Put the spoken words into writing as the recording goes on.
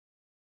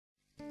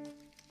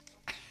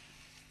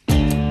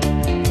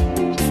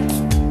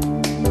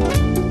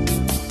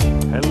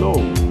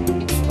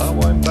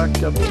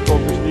back at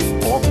Skagersvik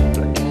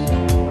bathplace.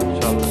 I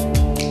shall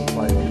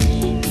find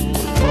this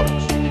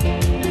Perch.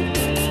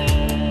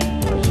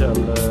 I shall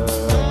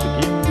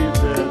begin with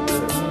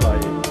my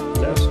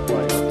last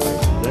flight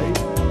today.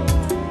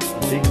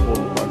 I think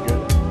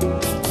Volkswagen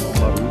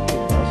kommer ut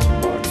och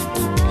Nasbag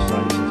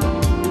excited.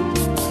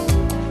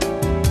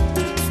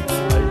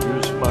 I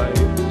use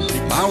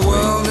my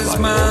world is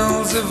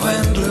miles of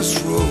endless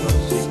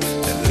roads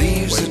that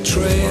leaves a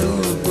trail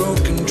of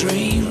broken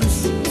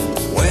dreams.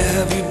 Where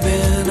have you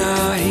been?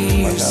 I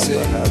hear you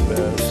say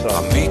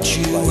I'll meet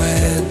you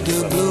at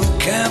the Blue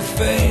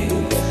Cafe.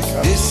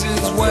 This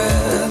is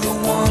where the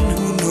one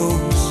who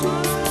knows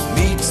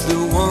meets the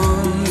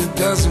one that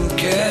doesn't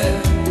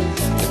care.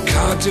 The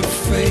cards of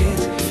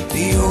fate,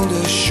 the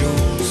older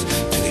shows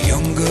to the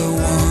younger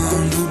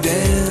one who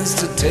dares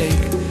to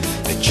take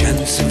the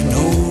chance of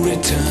no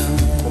return.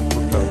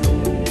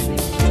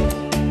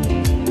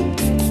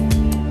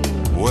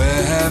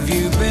 Where have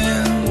you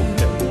been?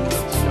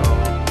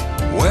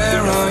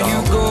 Where are you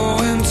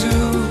going to?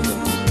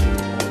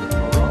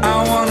 I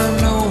wanna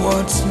know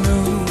what's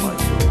new.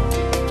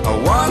 I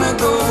wanna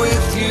go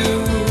with you.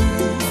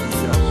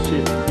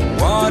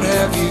 What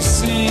have you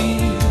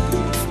seen?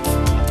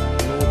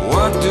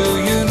 What do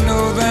you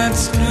know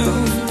that's new?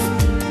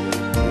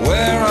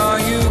 Where are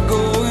you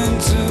going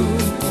to?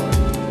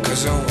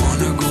 'Cause I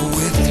wanna go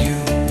with you.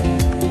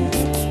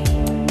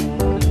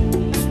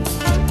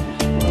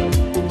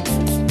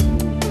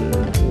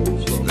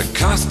 The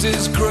cost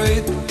is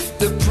great,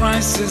 the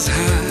price is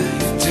high.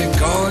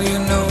 Take all you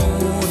know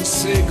and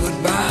say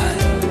goodbye.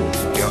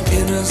 Your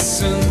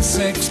innocence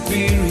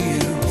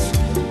experience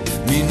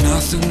mean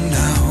nothing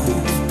now.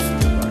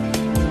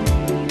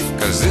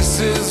 'Cause this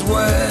is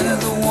where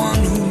the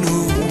one who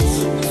knows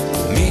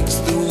meets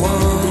the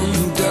one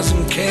who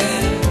doesn't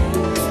care.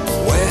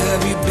 Where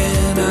have you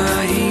been?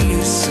 I hear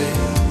you say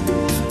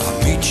I'll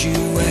meet you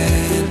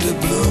at the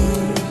Blue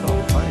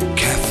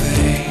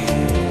Cafe.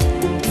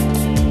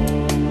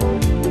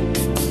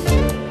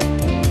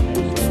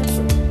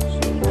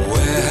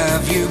 Where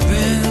have you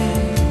been?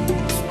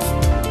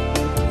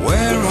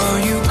 Where are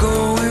you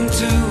going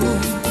to?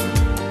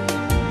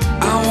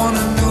 I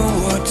wanna know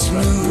what's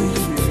new.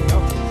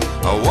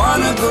 I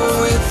wanna go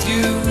with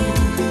you.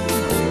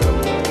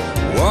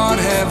 What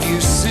have you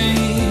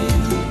seen?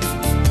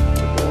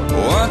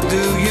 What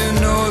do you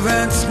know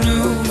that's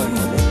new?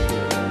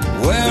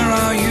 Where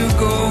are you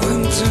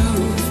going to?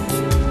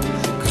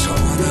 'Cause I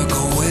wanna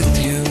go with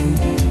you.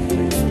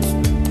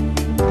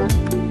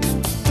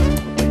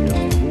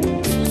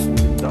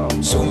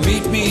 So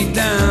meet me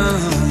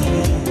down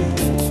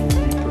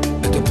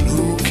at the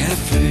Blue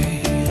Cafe.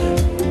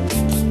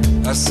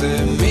 I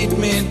said meet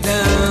me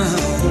down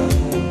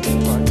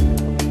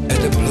at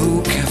the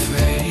Blue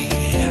Cafe.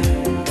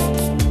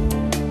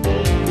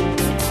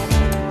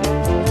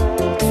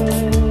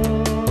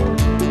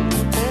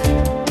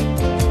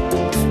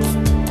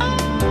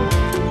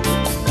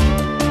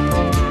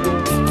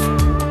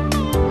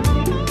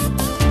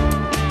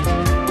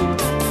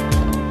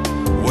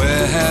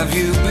 Where have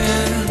you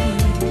been?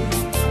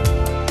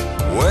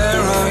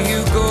 Where are you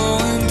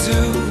going to?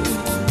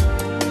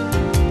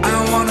 I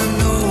wanna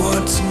know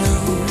what's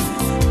new.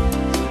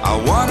 I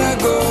wanna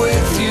go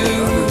with you.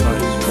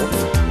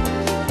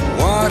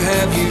 What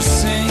have you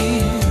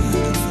seen?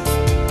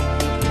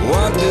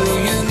 What do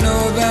you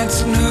know that's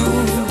new?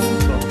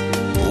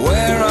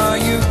 Where are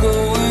you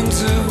going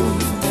to?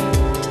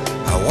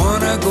 I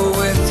wanna go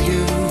with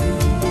you.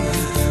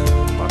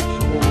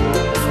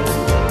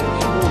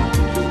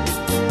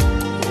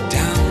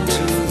 Down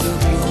to the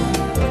blue.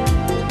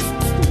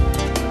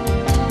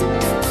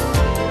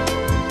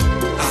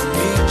 I'll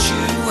meet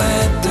you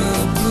at the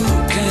Blue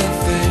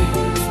Cafe.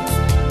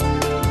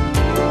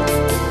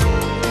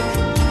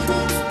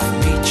 I'll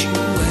meet you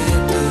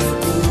at the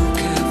Blue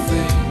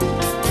Cafe.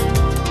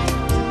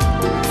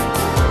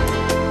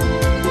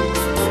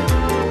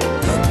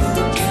 The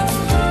Blue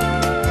Cafe.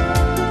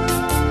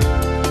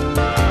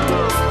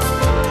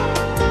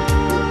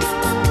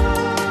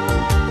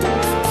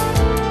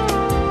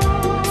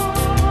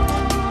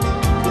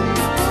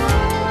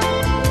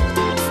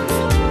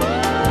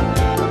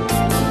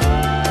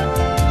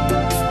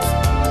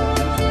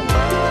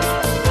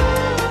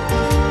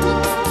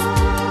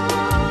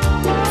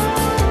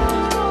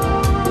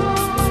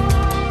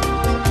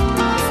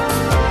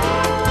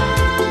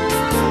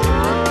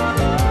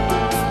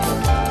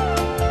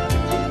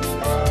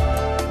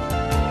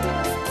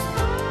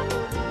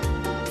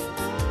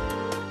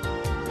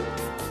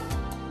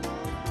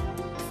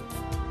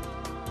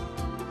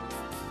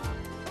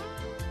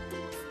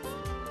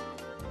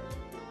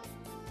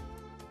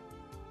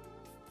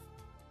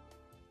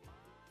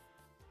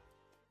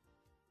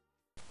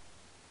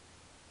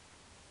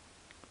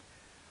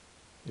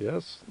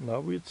 Yes,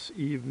 now it's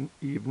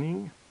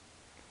evening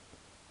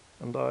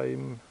and I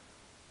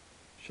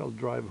shall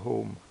drive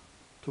home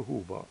to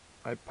Hova.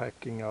 I'm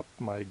packing up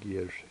my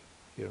gears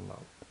here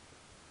now.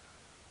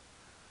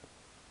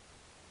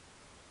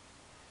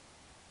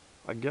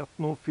 I got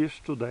no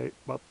fish today,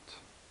 but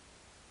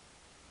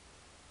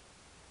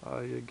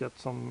I get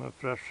some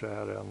fresh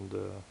air and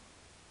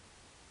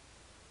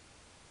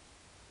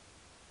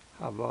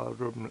have a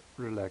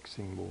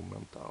relaxing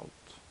moment out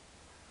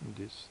in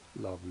this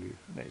lovely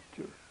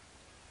nature.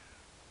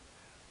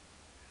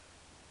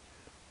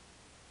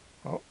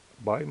 Oh,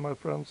 bye my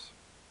friends.